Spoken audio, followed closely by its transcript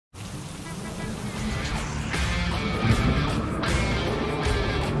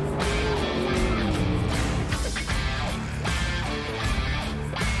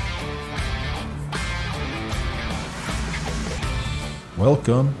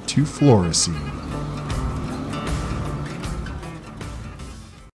Welcome to FluoreSCENE.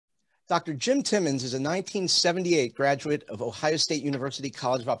 Dr. Jim Thimons is a 1978 graduate of Ohio State University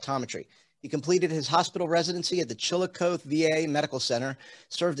College of Optometry. He completed his hospital residency at the Chillicothe VA Medical Center,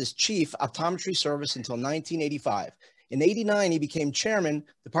 served as Chief Optometry Service until 1985. In '89, he became Chairman,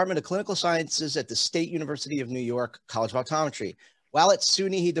 Department of Clinical Sciences at the State University of New York College of Optometry. While at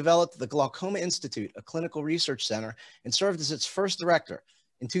SUNY, he developed the Glaucoma Institute, a clinical research center, and served as its first director.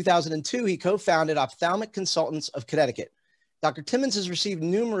 In 2002, he co-founded Ophthalmic Consultants of Connecticut. Dr. Thimons has received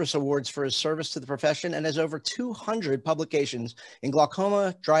numerous awards for his service to the profession and has over 200 publications in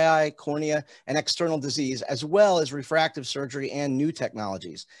glaucoma, dry eye, cornea, and external disease, as well as refractive surgery and new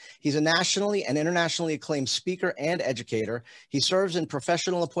technologies. He's a nationally and internationally acclaimed speaker and educator. He serves in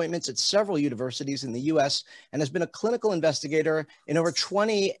professional appointments at several universities in the U.S. and has been a clinical investigator in over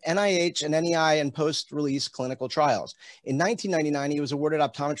 20 NIH and NEI and post-release clinical trials. In 1999, he was awarded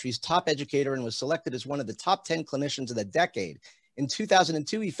Optometry's top educator and was selected as one of the top 10 clinicians of the decade. In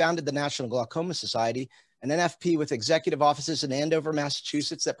 2002, he founded the National Glaucoma Society, an NFP with executive offices in Andover,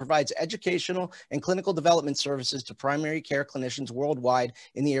 Massachusetts, that provides educational and clinical development services to primary care clinicians worldwide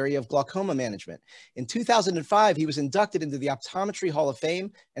in the area of glaucoma management. In 2005, he was inducted into the Optometry Hall of Fame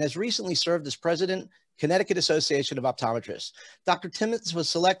and has recently served as president, Connecticut Association of Optometrists. Dr. Thimons was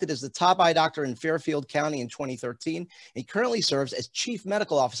selected as the top eye doctor in Fairfield County in 2013. He currently serves as Chief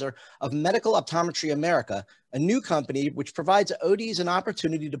Medical Officer of Medical Optometry America, a new company which provides ODs an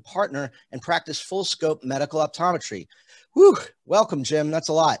opportunity to partner and practice full-scope medical optometry. Whew, welcome, Jim. That's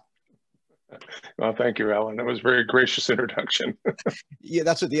a lot. Well, thank you, Alan. That was a very gracious introduction. Yeah,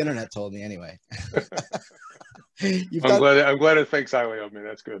 that's what the internet told me anyway. I'm glad it thinks highly of me.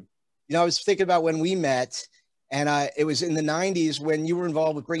 That's good. You know, I was thinking about when we met, and it was in the 90s when you were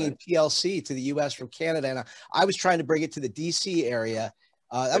involved with bringing PLC to the U.S. from Canada, and I was trying to bring it to the D.C. area.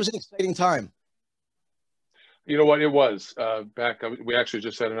 That was an exciting time. You know what, it was. We actually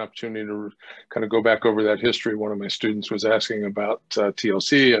just had an opportunity to kind of go back over that history. One of my students was asking about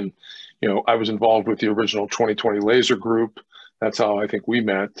TLC, and, you know, I was involved with the original 2020 laser group. That's how I think we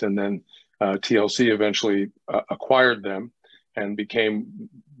met. And then TLC eventually acquired them and became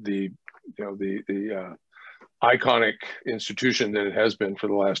the iconic institution that it has been for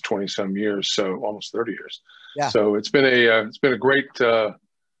the last 20 some years, so almost 30 years. Yeah. So it's been a great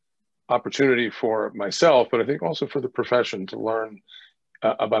opportunity for myself, but I think also for the profession to learn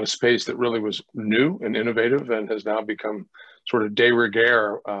about a space that really was new and innovative and has now become sort of de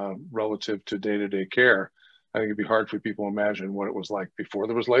rigueur relative to day-to-day care. I think it'd be hard for people to imagine what it was like before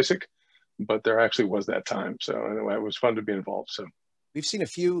there was LASIK, but there actually was that time. So anyway, it was fun to be involved. So we've seen a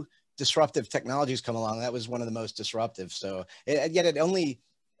few disruptive technologies come along. That was one of the most disruptive. So yet it only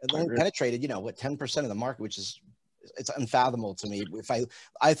penetrated, you know, what, 10% of the market, which is, it's unfathomable to me. If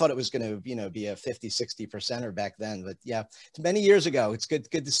I thought it was going to, you know, be a 50-60%er back then, but yeah, it's many years ago. It's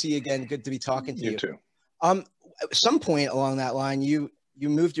good to see you again. Good to be talking to you. You too. At some point along that line, you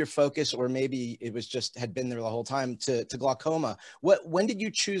moved your focus, or maybe it was just had been there the whole time, to glaucoma. When did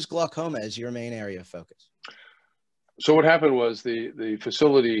you choose glaucoma as your main area of focus? So what happened was the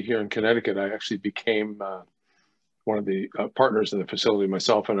facility here in Connecticut, I actually became one of the partners in the facility,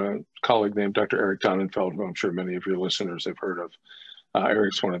 myself and a colleague named Dr. Eric Donenfeld, who I'm sure many of your listeners have heard of.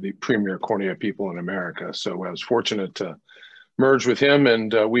 Eric's one of the premier cornea people in America. So I was fortunate to merge with him,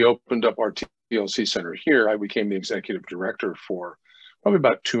 and we opened up our TLC center here. I became the executive director for probably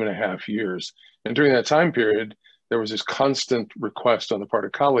about 2.5 years. And during that time period, there was this constant request on the part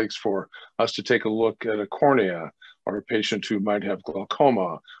of colleagues for us to take a look at a cornea, or a patient who might have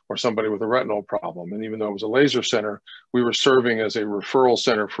glaucoma, or somebody with a retinal problem. And even though it was a laser center, we were serving as a referral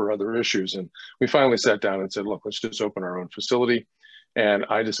center for other issues. And we finally sat down and said, look, let's just open our own facility. And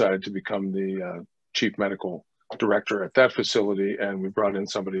I decided to become the chief medical director at that facility. And we brought in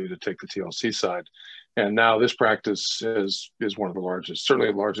somebody to take the TLC side. And now this practice is one of the largest,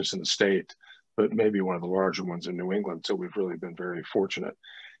 certainly the largest in the state, but maybe one of the larger ones in New England. So we've really been very fortunate.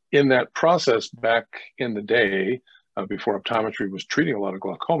 In that process, back in the day, before optometry was treating a lot of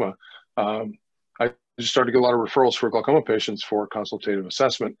glaucoma, I just started to get a lot of referrals for glaucoma patients for consultative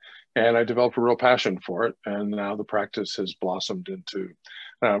assessment, and I developed a real passion for it. And now the practice has blossomed into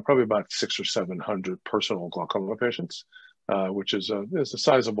probably about 600 or 700 personal glaucoma patients, which is a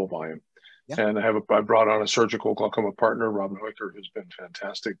sizable volume. Yeah. And I brought on a surgical glaucoma partner, Robin Hoyker, who's been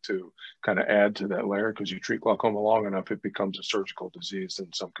fantastic to kind of add to that layer, because you treat glaucoma long enough, it becomes a surgical disease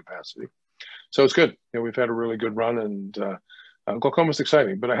in some capacity. So it's good. You know, we've had a really good run, and glaucoma is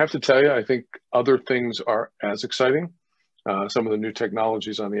exciting. But I have to tell you, I think other things are as exciting. Some of the new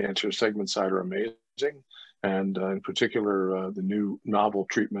technologies on the anterior segment side are amazing. and in particular, the new novel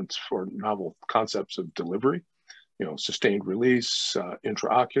treatments for novel concepts of delivery, sustained release,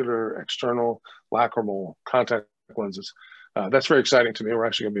 intraocular, external, lacrimal, contact lenses. That's very exciting to me. We're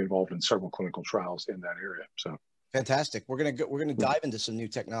actually going to be involved in several clinical trials in that area. So fantastic. We're gonna dive into some new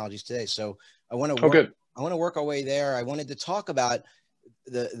technologies today. So I want to work our way there. I wanted to talk about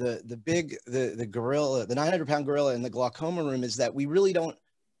the gorilla, the 900-pound gorilla in the glaucoma room, is that we really don't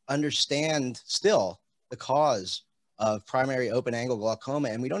understand still the cause of primary open-angle glaucoma,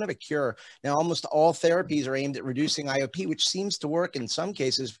 and we don't have a cure. Now, almost all therapies are aimed at reducing IOP, which seems to work in some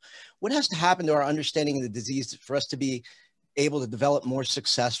cases. What has to happen to our understanding of the disease for us to be able to develop more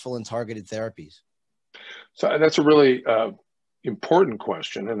successful and targeted therapies? So that's a really important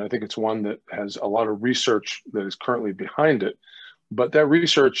question, and I think it's one that has a lot of research that is currently behind it. But that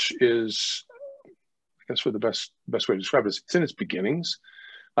research is, I guess, for the best way to describe it, it's in its beginnings.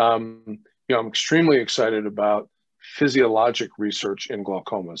 I'm extremely excited about physiologic research in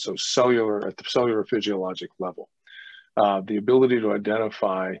glaucoma, so at the cellular physiologic level. The ability to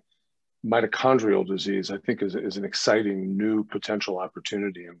identify mitochondrial disease, I think, is an exciting new potential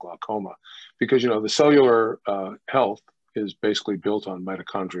opportunity in glaucoma, because the cellular health is basically built on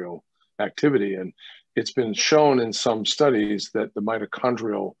mitochondrial activity, and it's been shown in some studies that the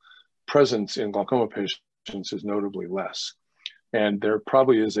mitochondrial presence in glaucoma patients is notably less. And there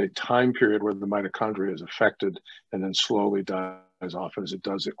probably is a time period where the mitochondria is affected and then slowly dies off. And as it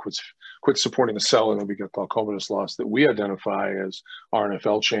does, it quits supporting the cell, and then we get glaucomatous loss that we identify as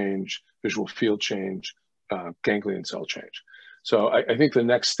RNFL change, visual field change, ganglion cell change. So I think the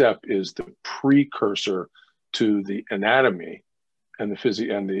next step is the precursor to the anatomy and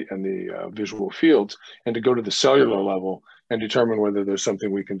the visual fields, and to go to the cellular level and determine whether there's something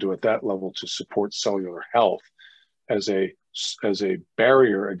we can do at that level to support cellular health as a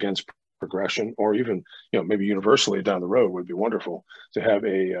barrier against progression, or even maybe universally down the road would be wonderful to have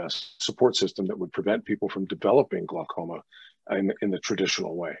a support system that would prevent people from developing glaucoma in the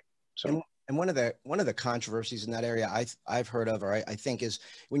traditional way. So. And one of the controversies in that area I've heard of, or I think, is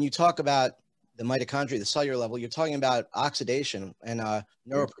when you talk about the mitochondria, the cellular level, you're talking about oxidation and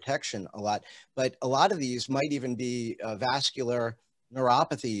neuroprotection a lot. But a lot of these might even be vascular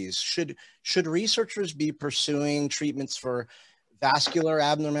neuropathies. Should researchers be pursuing treatments for vascular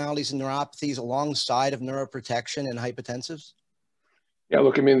abnormalities and neuropathies alongside of neuroprotection and hypotensives? Yeah,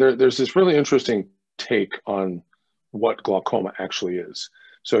 look, I mean, there's this really interesting take on what glaucoma actually is.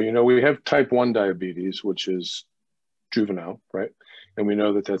 So, we have type 1 diabetes, which is juvenile, right? And we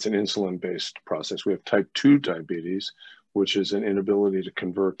know that that's an insulin-based process. We have type 2 diabetes, which is an inability to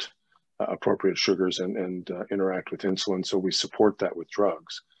convert appropriate sugars and interact with insulin. So we support that with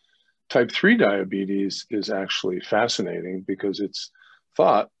drugs. Type 3 diabetes is actually fascinating because it's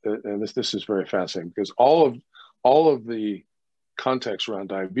thought, and this is very fascinating, because all of the context around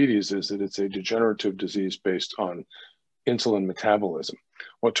diabetes is that it's a degenerative disease based on insulin metabolism.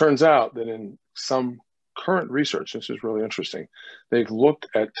 Well, it turns out that in some current research, this is really interesting, they've looked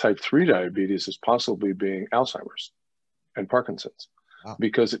at type 3 diabetes as possibly being Alzheimer's and Parkinson's. Wow.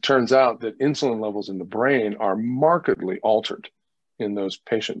 Because it turns out that insulin levels in the brain are markedly altered in those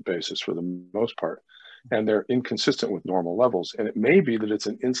patient bases for the most part, and they're inconsistent with normal levels. And it may be that it's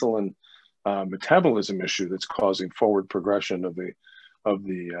an insulin metabolism issue that's causing forward progression of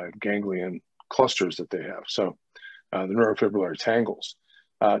the ganglion clusters that they have. So the neurofibrillary tangles.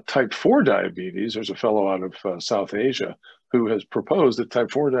 Type 4 diabetes, there's a fellow out of South Asia who has proposed that type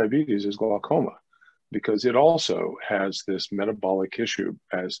 4 diabetes is glaucoma, because it also has this metabolic issue.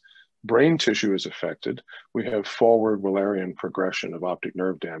 As brain tissue is affected, we have forward Wallerian progression of optic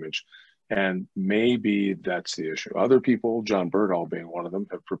nerve damage, and maybe that's the issue. Other people, John Berdahl being one of them,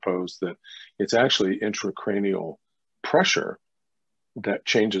 have proposed that it's actually intracranial pressure that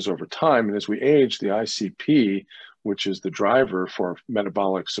changes over time, and as we age, the ICP, which is the driver for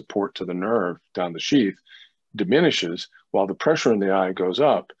metabolic support to the nerve down the sheath, diminishes while the pressure in the eye goes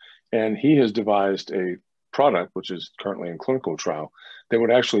up. And he has devised a product, which is currently in clinical trial, that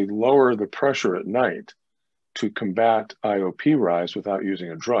would actually lower the pressure at night to combat IOP rise without using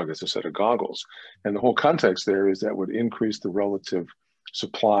a drug. It's a set of goggles. And the whole context there is that would increase the relative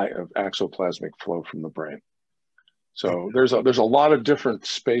supply of axoplasmic flow from the brain. So there's a lot of different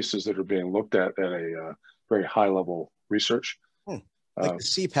spaces that are being looked at a very high level research like the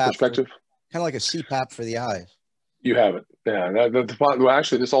CPAP perspective. Kind of like a CPAP for the eyes. You have it. Yeah. Well,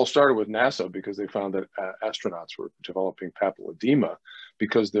 actually, this all started with NASA because they found that astronauts were developing papilledema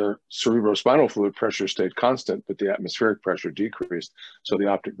because their cerebrospinal fluid pressure stayed constant, but the atmospheric pressure decreased. So the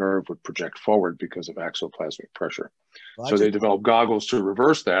optic nerve would project forward because of axoplasmic pressure. Well, so they developed goggles to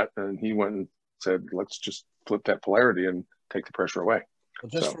reverse that. And he went and said, let's just flip that polarity and take the pressure away. Well,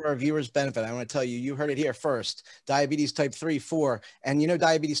 just for our viewers' benefit, I want to tell you, you heard it here first. Diabetes type 3, 4, and you know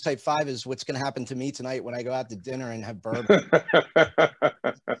diabetes type 5 is what's going to happen to me tonight when I go out to dinner and have bourbon.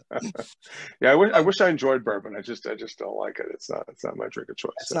 Yeah, I wish I enjoyed bourbon. I just don't like it. It's not my drink of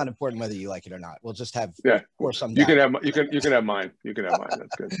choice. It's not important whether you like it or not. We'll just have pour some. You can have mine. You can have mine.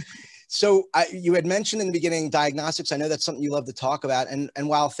 That's good. So you had mentioned in the beginning diagnostics. I know that's something you love to talk about. And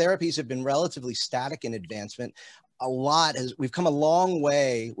while therapies have been relatively static in advancement, we've come a long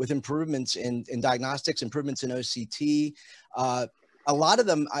way with improvements in diagnostics, improvements in OCT. A lot of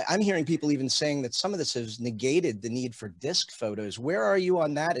them, I'm hearing people even saying that some of this has negated the need for disc photos. Where are you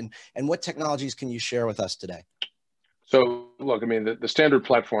on that? And what technologies can you share with us today? So look, I mean, the standard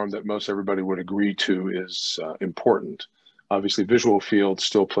platform that most everybody would agree to is important. Obviously, visual fields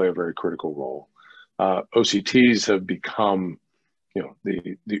still play a very critical role. OCTs have become,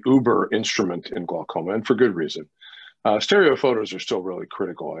 the uber instrument in glaucoma, and for good reason. Stereo photos are still really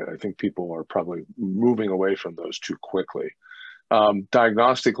critical. I think people are probably moving away from those too quickly.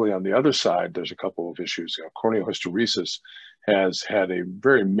 Diagnostically, on the other side, there's a couple of issues. Corneal hysteresis has had a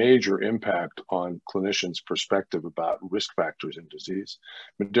very major impact on clinicians' perspective about risk factors in disease.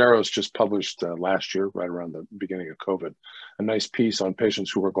 Medeiros just published last year, right around the beginning of COVID, a nice piece on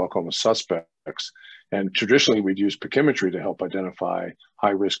patients who were glaucoma suspects. And traditionally, we'd use pachymetry to help identify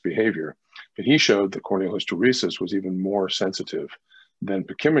high-risk behavior. But he showed that corneal hysteresis was even more sensitive than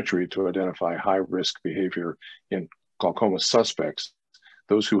pachymetry to identify high-risk behavior in glaucoma suspects.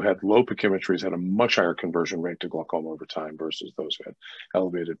 Those who had low pachymetries had a much higher conversion rate to glaucoma over time versus those who had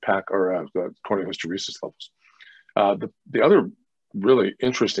elevated corneal hysteresis levels. The other really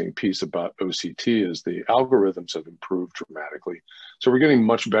interesting piece about OCT is the algorithms have improved dramatically. So we're getting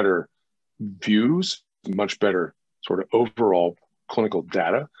much better views, much better sort of overall clinical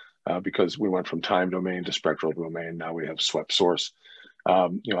data because we went from time domain to spectral domain. Now we have swept source.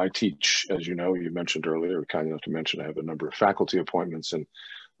 I teach, as you know, you mentioned earlier, kind enough to mention, I have a number of faculty appointments. And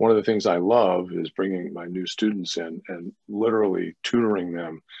one of the things I love is bringing my new students in and literally tutoring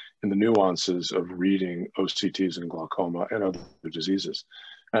them in the nuances of reading OCTs and glaucoma and other diseases.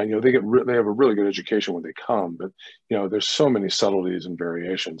 And, they have a really good education when they come, but, there's so many subtleties and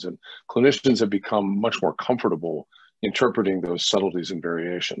variations, and clinicians have become much more comfortable interpreting those subtleties and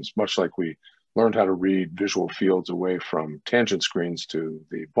variations, much like we learned how to read visual fields away from tangent screens to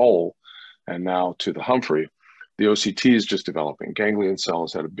the bowl and now to the Humphrey. The OCT is just developing. Ganglion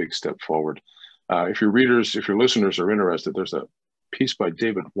cells had a big step forward. If your listeners are interested, there's a piece by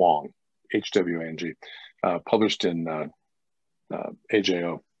David Wang, H-W-A-N-G, published in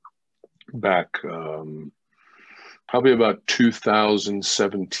AJO back probably about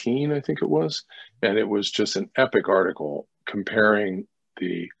 2017, I think it was. And it was just an epic article comparing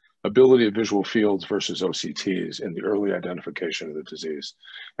the ability of visual fields versus OCTs in the early identification of the disease.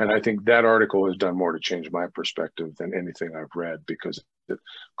 And I think that article has done more to change my perspective than anything I've read, because it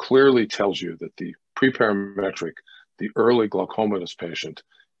clearly tells you that the preparametric, the early glaucomatous patient,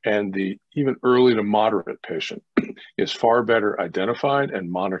 and the even early to moderate patient is far better identified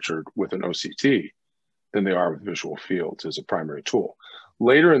and monitored with an OCT than they are with visual fields as a primary tool.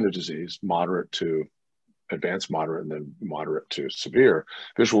 Later in the disease, moderate to advanced moderate and then moderate to severe,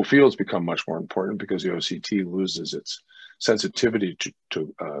 visual fields become much more important because the OCT loses its sensitivity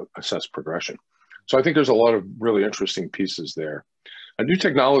to assess progression. So I think there's a lot of really interesting pieces there. A new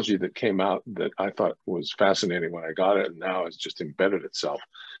technology that came out that I thought was fascinating when I got it, and now has just embedded itself,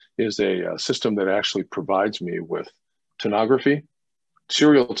 is a system that actually provides me with tomography,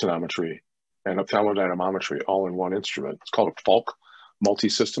 serial tonometry, and ophthalmodynamometry all in one instrument. It's called a Falk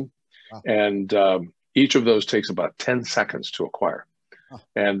multi-system. Wow. And each of those takes about 10 seconds to acquire. Oh.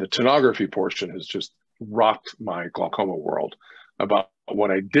 And the tomography portion has just rocked my glaucoma world about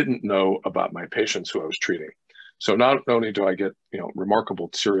what I didn't know about my patients who I was treating. So not only do I get remarkable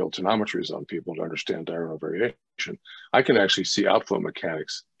serial tonometries on people to understand diurnal variation, I can actually see outflow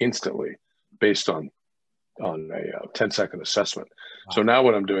mechanics instantly based on a 10-second assessment. Wow. So now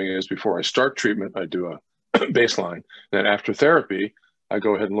what I'm doing is, before I start treatment, I do a baseline. Then after therapy, I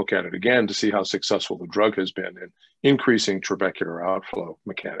go ahead and look at it again to see how successful the drug has been in increasing trabecular outflow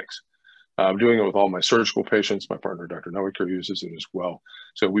mechanics. I'm doing it with all my surgical patients. My partner, Dr. Nowiker, uses it as well.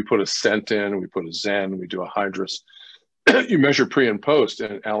 So we put a stent in, we put a Zen, we do a hydrus. You measure pre and post,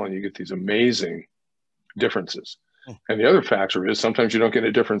 and Alan, you get these amazing differences. And the other factor is sometimes you don't get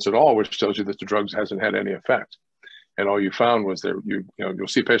a difference at all, which tells you that the drug hasn't had any effect. And all you found was that you'll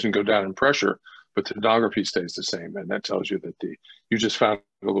see a patient go down in pressure, but the tomography stays the same. And that tells you that you just found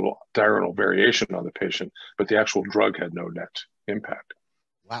a little diurnal variation on the patient, but the actual drug had no net impact.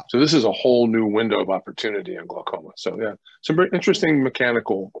 Wow. So this is a whole new window of opportunity in glaucoma. So yeah, some very interesting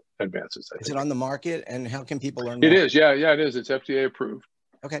mechanical advances. Is it on the market, and how can people learn It more? is, yeah, it is. It's FDA approved.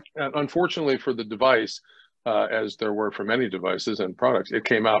 Okay. And unfortunately for the device, as there were for many devices and products, it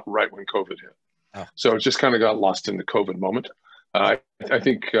came out right when COVID hit. Oh. So it just kind of got lost in the COVID moment. I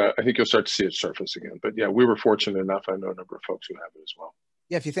think you'll start to see it surface again. But yeah, we were fortunate enough. I know a number of folks who have it as well.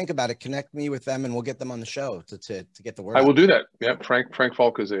 Yeah, if you think about it, connect me with them and we'll get them on the show to get the word out. I will do that. Yeah, Frank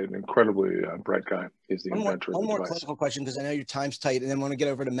Falk is an incredibly bright guy. He's the inventor of the One more device. clinical question, because I know your time's tight, and then want to get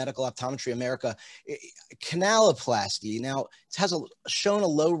over to Medical Optometry America. Canaloplasty, now, it has shown a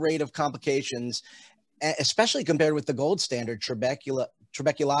low rate of complications, especially compared with the gold standard,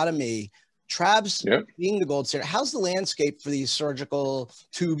 trabeculotomy. TRABs being the gold standard. How's the landscape for these surgical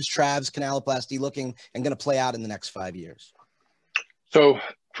tubes, TRABs, canaloplasty looking and going to play out in the next 5 years? So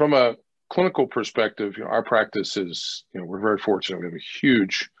from a clinical perspective, our practice is, we're very fortunate. We have a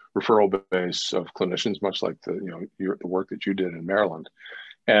huge referral base of clinicians, much like the work that you did in Maryland.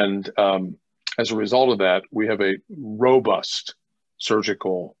 And as a result of that, we have a robust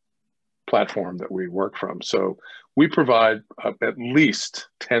surgical platform that we work from. So we provide at least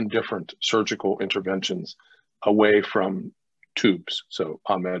 10 different surgical interventions away from tubes. So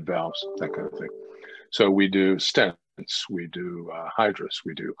Ahmed valves, that kind of thing. So we do stents, we do hydrus,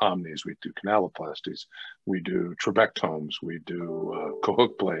 we do omnis, we do canaloplasties, we do trabectomes, we do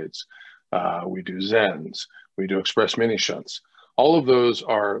Cohook blades, we do Zens, we do express mini shunts. All of those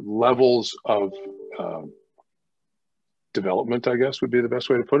are levels of development, I guess would be the best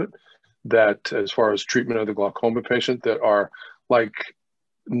way to put it, that as far as treatment of the glaucoma patient, that are like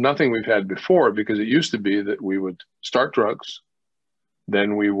nothing we've had before, because it used to be that we would start drugs,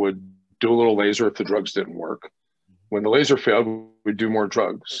 then we would do a little laser if the drugs didn't work. When the laser failed, we'd do more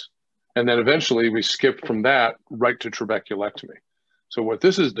drugs. And then eventually we skipped from that right to trabeculectomy. So what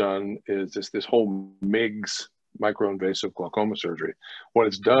this has done is this whole MIGS, microinvasive glaucoma surgery. What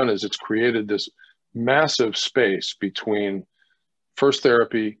it's done is it's created this massive space between first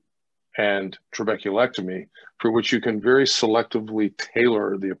therapy and trabeculectomy, for which you can very selectively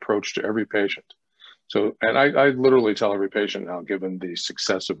tailor the approach to every patient. So, and I literally tell every patient now, given the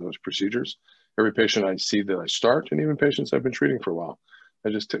success of those procedures, every patient I see that I start, and even patients I've been treating for a while,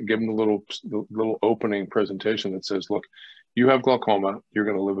 I just give them the little opening presentation that says, look, you have glaucoma, you're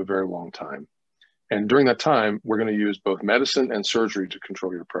going to live a very long time. And during that time, we're going to use both medicine and surgery to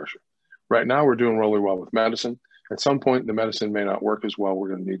control your pressure. Right now, we're doing really well with medicine. At some point, the medicine may not work as well. We're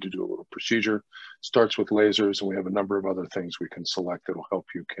going to need to do a little procedure. Starts with lasers, and we have a number of other things we can select that will help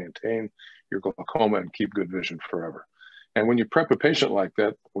you contain your glaucoma and keep good vision forever. And when you prep a patient like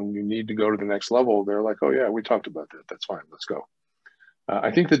that, when you need to go to the next level, they're like, oh yeah, we talked about that. That's fine, let's go.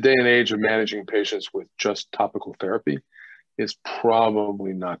 I think the day and age of managing patients with just topical therapy is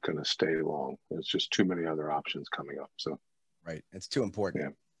probably not going to stay long. There's just too many other options coming up. So, right, it's too important. Yeah.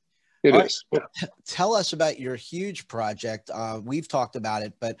 It is. Right. Tell us about your huge project. We've talked about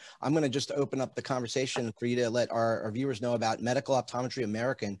it, but I'm going to just open up the conversation for you to let our viewers know about Medical Optometry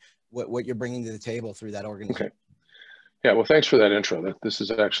American, what you're bringing to the table through that organization. Okay. Yeah, well, thanks for that intro. This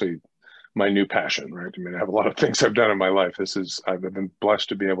is actually my new passion, right? I mean, I have a lot of things I've done in my life. I've been blessed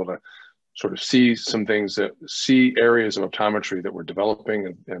to be able to sort of see some things, see areas of optometry that we're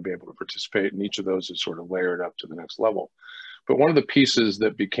developing and be able to participate. And each of those is sort of layered up to the next level. But one of the pieces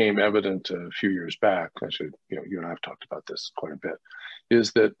that became evident a few years back, actually, you and I have talked about this quite a bit,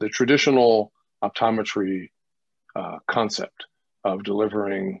 is that the traditional optometry concept of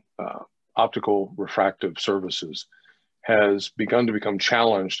delivering optical refractive services has begun to become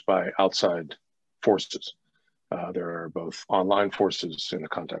challenged by outside forces. There are both online forces in the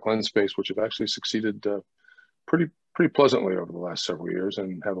contact lens space, which have actually succeeded pretty pleasantly over the last several years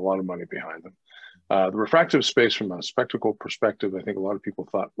and have a lot of money behind them. The refractive space from a spectacle perspective, I think a lot of people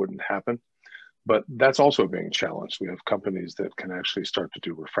thought wouldn't happen, but that's also being challenged. We have companies that can actually start to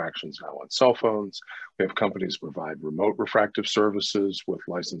do refractions now on cell phones. We have companies that provide remote refractive services with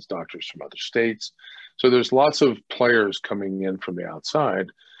licensed doctors from other states. So there's lots of players coming in from the outside.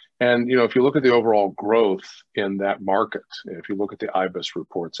 And, if you look at the overall growth in that market, if you look at the IBIS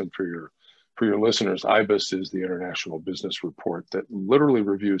reports, and for your listeners, IBIS is the International Business Report that literally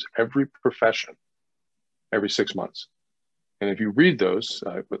reviews every profession every 6 months. And if you read those,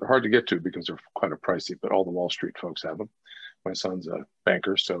 they're hard to get to because they're kind of pricey, but all the Wall Street folks have them. My son's a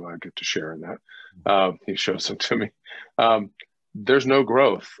banker, so I get to share in that. He shows them to me. There's no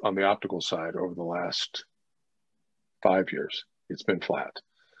growth on the optical side over the last 5 years. It's been flat.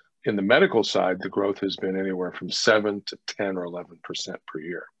 In the medical side, the growth has been anywhere from 7 to 10 or 11% per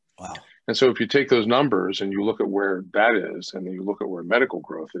year. Wow. And so if you take those numbers and you look at where that is, and then you look at where medical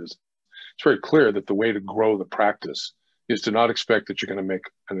growth is, it's very clear that the way to grow the practice is to not expect that you're going to make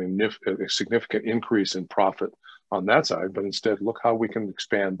a significant increase in profit on that side, but instead look how we can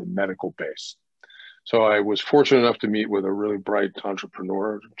expand the medical base. So I was fortunate enough to meet with a really bright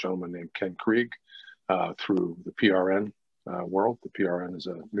entrepreneur, a gentleman named Ken Krieg, through the PRN world. The PRN is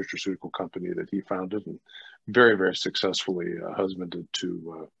a nutraceutical company that he founded and very, very successfully husbanded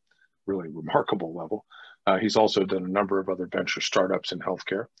to really remarkable level. He's also done a number of other venture startups in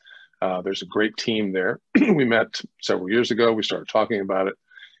healthcare. There's a great team there. We met several years ago. We started talking about it,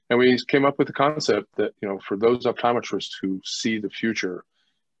 and we came up with the concept that, you know, for those optometrists who see the future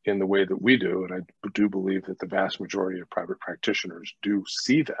in the way that we do, and I do believe that the vast majority of private practitioners do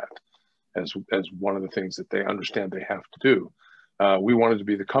see that as one of the things that they understand they have to do. We wanted to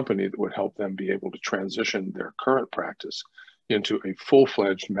be the company that would help them be able to transition their current practice into a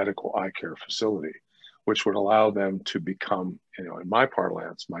full-fledged medical eye care facility, which would allow them to become, you know, in my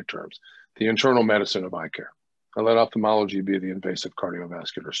parlance, my terms, the internal medicine of eye care. And let ophthalmology be the invasive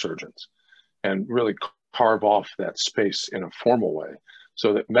cardiovascular surgeons, and really carve off that space in a formal way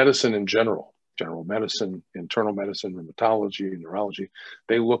so that medicine in general medicine, internal medicine, rheumatology, neurology,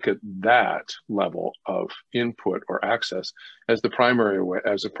 they look at that level of input or access as the primary way,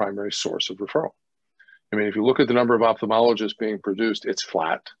 as a primary source of referral. I mean, if you look at the number of ophthalmologists being produced, it's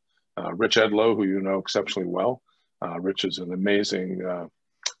flat. Rich Edlow, who you know exceptionally well, Rich is an amazing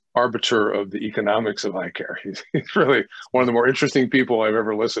arbiter of the economics of eye care. He's really one of the more interesting people I've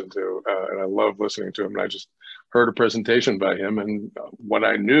ever listened to, and I love listening to him. And I just heard a presentation by him, and what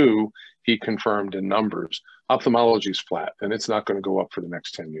I knew, he confirmed in numbers. Ophthalmology is flat, and it's not going to go up for the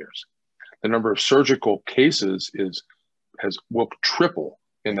next 10 years. The number of surgical cases will triple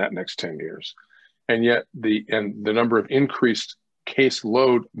in that next 10 years. And yet the number of increased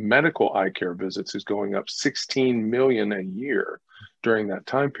caseload medical eye care visits is going up 16 million a year during that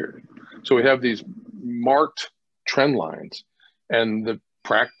time period. So we have these marked trend lines, and the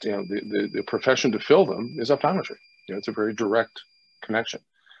profession to fill them is optometry. You know, it's a very direct connection.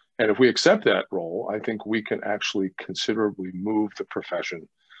 And if we accept that role, I think we can actually considerably move the profession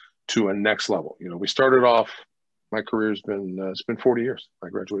to a next level. You know, we started off, my career's been, it's been 40 years. I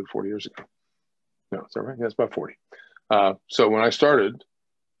graduated 40 years ago. No, is that right? Yeah, it's about 40. So when I started,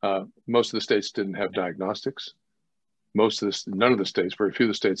 most of the states didn't have diagnostics. None of the states, very few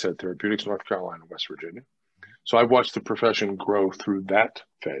of the states had therapeutics, North Carolina and West Virginia. So I've watched the profession grow through that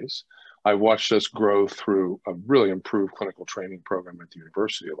phase. I've watched us grow through a really improved clinical training program at the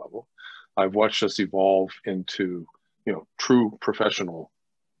university level. I've watched us evolve into, you know, true professional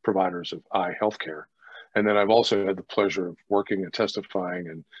providers of eye healthcare. And then I've also had the pleasure of working and testifying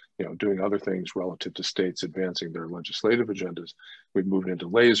and, you know, doing other things relative to states advancing their legislative agendas. We've moved into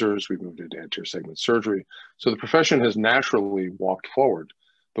lasers, we've moved into anterior segment surgery. So the profession has naturally walked forward.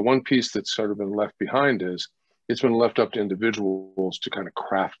 The one piece that's sort of been left behind is it's been left up to individuals to kind of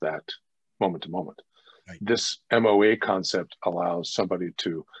craft that moment to moment. Right. This MOA concept allows somebody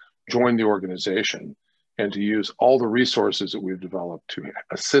to join the organization and to use all the resources that we've developed to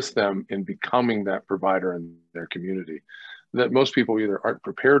assist them in becoming that provider in their community that most people either aren't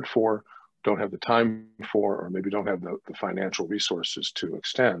prepared for, don't have the time for, or maybe don't have the financial resources to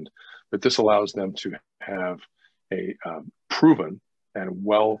extend. But this allows them to have a proven and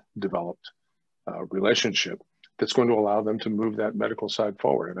well-developed relationship that's going to allow them to move that medical side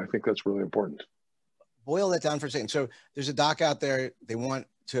forward. And I think that's really important. Boil that down for a second. So there's a doc out there, they want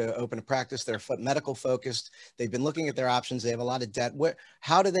to open a practice, they're medical focused, they've been looking at their options, they have a lot of debt.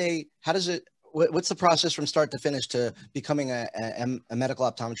 What's the process from start to finish to becoming a medical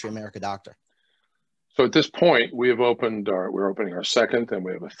optometry America doctor? So at this point, we're opening our second, and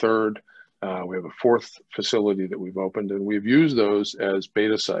we have a third. We have a fourth facility that we've opened, and we've used those as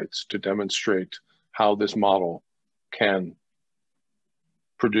beta sites to demonstrate how this model can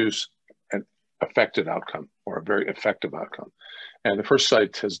produce an affected outcome, or a very effective outcome. And the first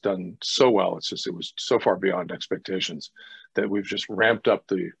site has done so well. It was so far beyond expectations that we've just ramped up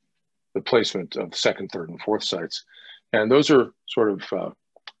the placement of second, third, and fourth sites. And those are sort of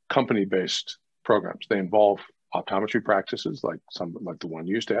company-based programs. They involve optometry practices like the one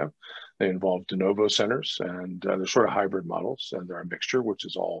you used to have. They involve de novo centers, and they're sort of hybrid models, and they're a mixture, which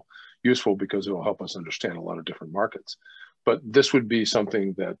is all useful because it will help us understand a lot of different markets. But this would be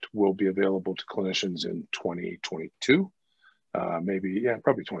something that will be available to clinicians in 2022,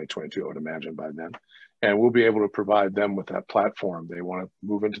 probably 2022, I would imagine by then. And we'll be able to provide them with that platform. They want to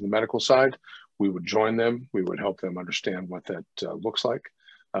move into the medical side, we would join them. We would help them understand what that looks like.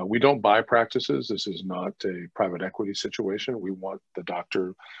 We don't buy practices. This is not a private equity situation. We want the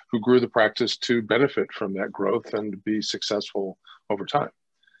doctor who grew the practice to benefit from that growth and be successful over time.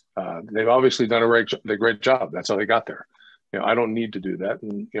 They've obviously done a great job. That's how they got there. I don't need to do that.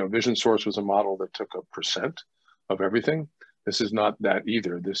 And Vision Source was a model that took a percent of everything. This is not that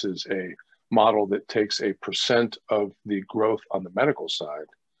either. This is a model that takes a percent of the growth on the medical side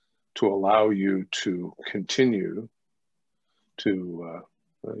to allow you to continue to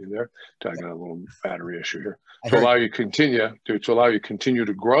are you there? I got a little battery issue here. To allow you continue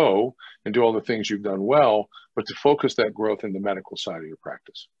to grow and do all the things you've done well, but to focus that growth in the medical side of your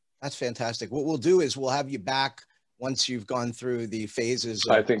practice. That's fantastic. What we'll do is we'll have you back once you've gone through the phases.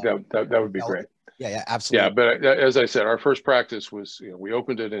 I think that would be great. Yeah, absolutely. Yeah, but as I said, our first practice was, we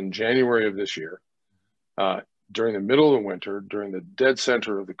opened it in January of this year, during the middle of the winter, during the dead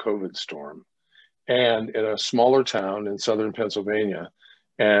center of the COVID storm, and in a smaller town in southern Pennsylvania.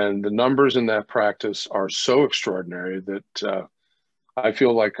 And the numbers in that practice are so extraordinary that I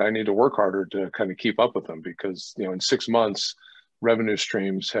feel like I need to work harder to kind of keep up with them, because in 6 months, revenue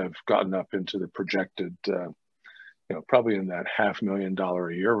streams have gotten up into the projected, probably in that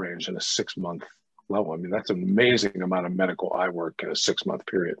 $500,000 a year range in a 6-month level. I mean, that's an amazing amount of medical eye work in a 6-month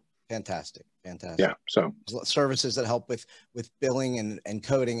period. Fantastic. Yeah. So services that help with billing and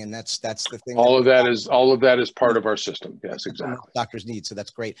coding, and that's the thing. All of that is part of our system. Yes, exactly. Doctors need. So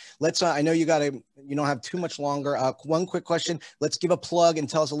that's great. Let's. I know you don't have too much longer. One quick question. Let's give a plug and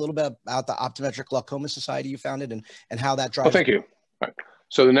tell us a little bit about the Optometric Glaucoma Society you founded and how that drives. Oh, thank you. All right.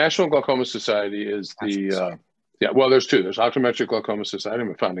 So the National Glaucoma Society is well, there's two. There's Optometric Glaucoma Society. I'm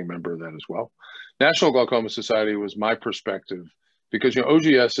a founding member of that as well. National Glaucoma Society was my perspective, because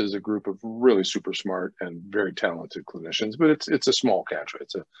OGS is a group of really super smart and very talented clinicians, but it's a small cadre,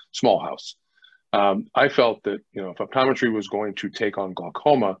 it's a small house. I felt that if optometry was going to take on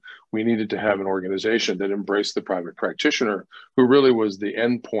glaucoma, we needed to have an organization that embraced the private practitioner, who really was the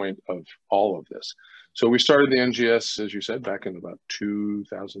end point of all of this. So we started the NGS, as you said, back in about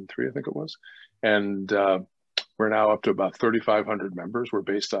 2003, I think it was, and we're now up to about 3,500 members. We're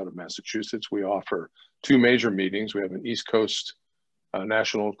based out of Massachusetts. We offer 2 major meetings. We have an East Coast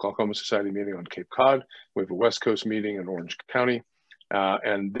National Glaucoma Society meeting on Cape Cod. We have a West Coast meeting in Orange County.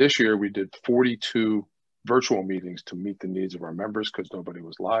 And this year we did 42 virtual meetings to meet the needs of our members, because nobody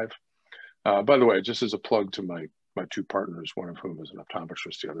was live. By the way, just as a plug to my 2 partners, one of whom is an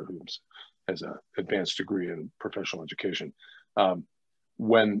optometrist, the other who has an advanced degree in professional education.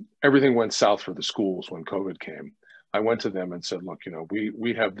 When everything went south for the schools, when COVID came, I went to them and said, look,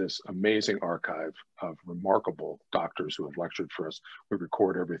 we have this amazing archive of remarkable doctors who have lectured for us. We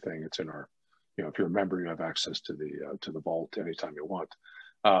record everything. It's in our, if you're a member, you have access to the vault anytime you want.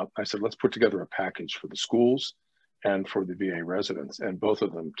 I said, let's put together a package for the schools and for the VA residents. And both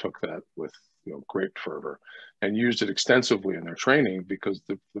of them took that with great fervor and used it extensively in their training, because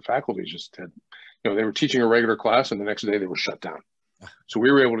the faculty just had, they were teaching a regular class and the next day they were shut down. So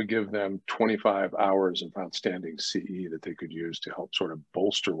we were able to give them 25 hours of outstanding CE that they could use to help sort of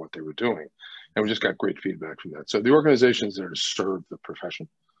bolster what they were doing. And we just got great feedback from that. So the organization is there to serve the profession.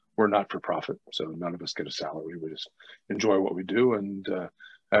 We're not for profit, so none of us get a salary. We just enjoy what we do. And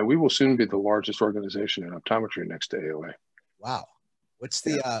we will soon be the largest organization in optometry next to AOA. Wow. What's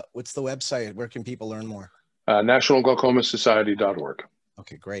the website? Where can people learn more? NationalGlaucomaSociety.org.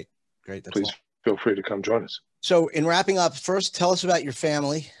 Okay, great. That's Please feel free to come join us. So in wrapping up, first, tell us about your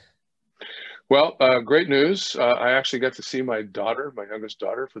family. Well, great news. I actually got to see my daughter, my youngest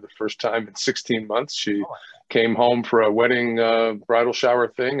daughter, for the first time in 16 months. She came home for a wedding bridal shower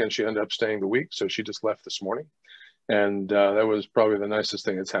thing, and she ended up staying the week. So she just left this morning. And that was probably the nicest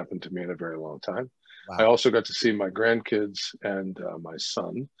thing that's happened to me in a very long time. Wow. I also got to see my grandkids and my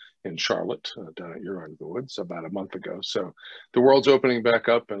son in Charlotte, down at your end of the woods, about a month ago. So the world's opening back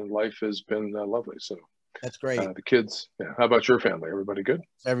up and life has been lovely. So that's great. The kids, yeah. How about your family? Everybody good?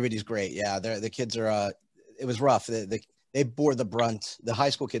 Everybody's great. Yeah, the kids are. It was rough. They bore the brunt. The high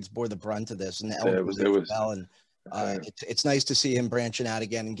school kids bore the brunt of this, and it's nice to see him branching out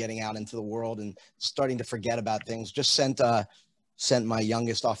again and getting out into the world and starting to forget about things. Just sent my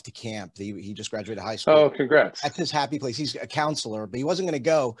youngest off to camp. He just graduated high school. Oh, congrats! That's his happy place. He's a counselor, but he wasn't going to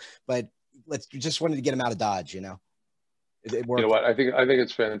go. But just wanted to get him out of Dodge. It worked. You know what? I think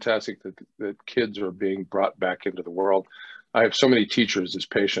it's fantastic that kids are being brought back into the world. I have so many teachers as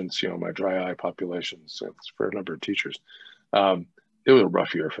patients. My dry eye population. So it's for a number of teachers. It was a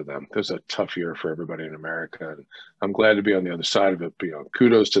rough year for them. It was a tough year for everybody in America, and I'm glad to be on the other side of it. But,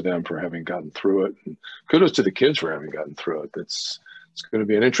 kudos to them for having gotten through it, and kudos to the kids for having gotten through it. It's going to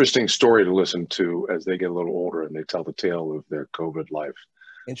be an interesting story to listen to as they get a little older and they tell the tale of their COVID life.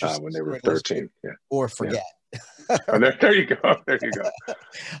 when they were 13. Yeah. Or forget. Yeah. Oh, there you go. There you go.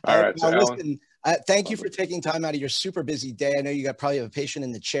 All right. Now, So, listen, thank you for taking time out of your super busy day. I know you probably have a patient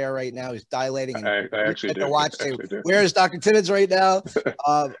in the chair right now who's dilating. And I actually do. Watch where is Dr. Thimons right now?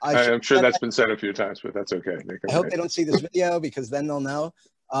 I'm sure that's been said a few times, but that's okay. I hope they don't see this video because then they'll know.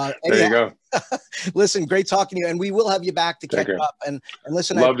 There you go. Listen, great talking to you, and we will have you back to catch up. And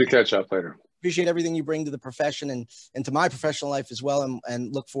listen, love to catch up later. Appreciate everything you bring to the profession and to my professional life as well,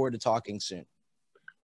 and look forward to talking soon.